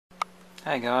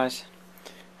Hey guys,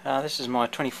 this is my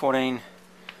 2014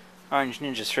 Orange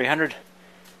Ninja 300.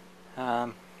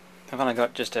 I've only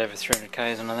got just over 300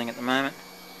 k's on the thing at the moment.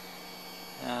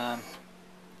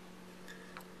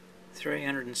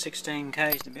 316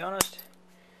 k's to be honest.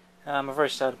 I've already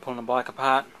started pulling the bike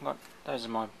apart. That's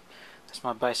my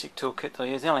basic toolkit that I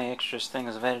use. The only extra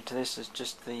things I've added to this is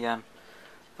just the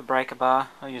breaker bar.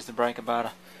 I use the breaker bar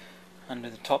to undo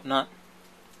the top nut.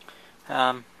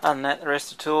 Other than that, the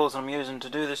rest of the tools I'm using to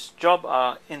do this job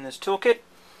are in this toolkit.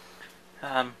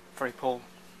 I've already pulled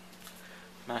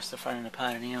most of the front end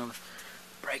apart and all the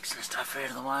brakes and stuff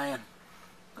out of the way, and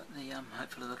got the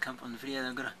hopefully they'll come up on the video.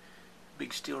 They've got a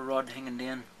big steel rod hanging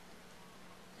down,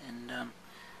 and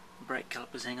brake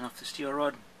calipers hanging off the steel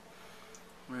rod.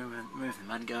 Remove the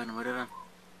mud guard and whatever.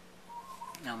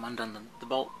 Now I'm undone the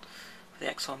bolt for the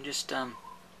axle. I'm just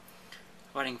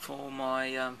waiting for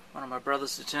my one of my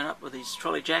brothers to turn up with his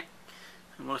trolley jack,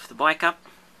 and we'll lift the bike up.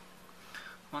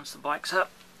 Once the bike's up,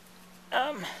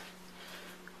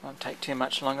 won't take too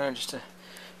much longer, just to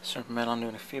strip them out,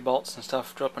 undoing a few bolts and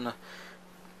stuff, dropping the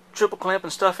triple clamp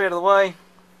and stuff out of the way,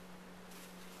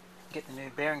 get the new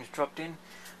bearings dropped in.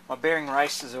 My bearing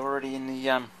races are already in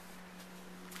the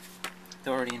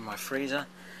they're already in my freezer.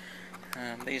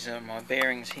 These are my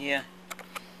bearings here.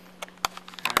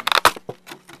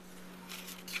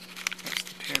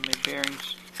 Pyramid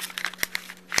bearings,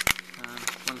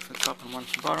 one for the top and one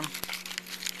for the bottom.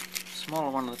 Smaller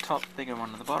one at the top, bigger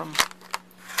one at the bottom,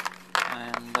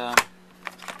 and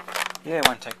yeah, it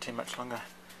won't take too much longer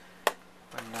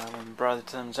when brother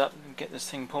turns up and get this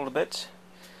thing pulled to bits.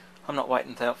 I'm not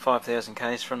waiting 5,000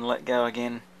 k's for them to let go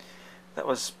again. That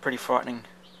was pretty frightening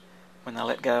when they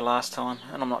let go last time,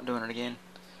 and I'm not doing it again.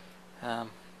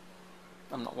 I'm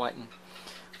not waiting.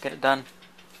 Get it done.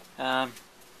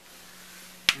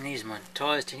 And here's my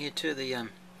tyres to here too, the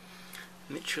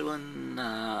Michelin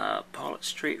Pilot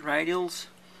Street radials,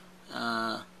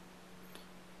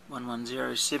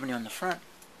 11070 on the front,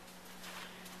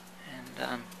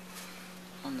 and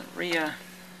on the rear,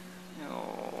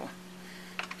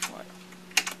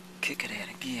 kick it out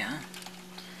of gear.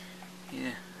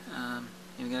 Yeah,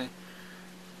 here we go.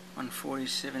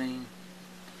 140/70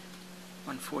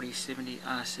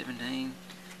 R17.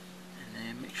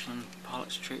 And Michelin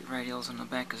Pilot Street radials on the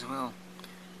back as well.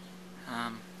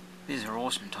 These are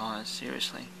awesome tyres,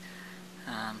 seriously.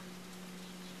 Yeah,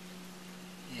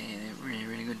 they're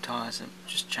really good tyres that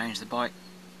just change the bike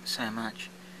so much.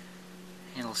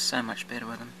 Handles so much better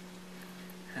with them.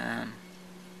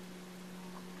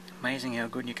 Amazing how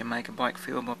good you can make a bike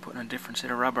feel by putting a different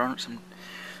set of rubber on it. Some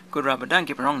good rubber. Don't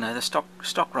get me wrong though, the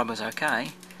stock rubber's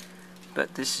okay,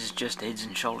 but this is just heads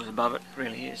and shoulders above it. It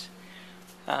really is.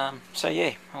 So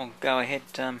yeah, I'll go ahead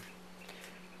when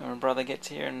my brother gets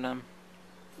here and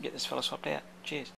get this fella swapped out. Cheers.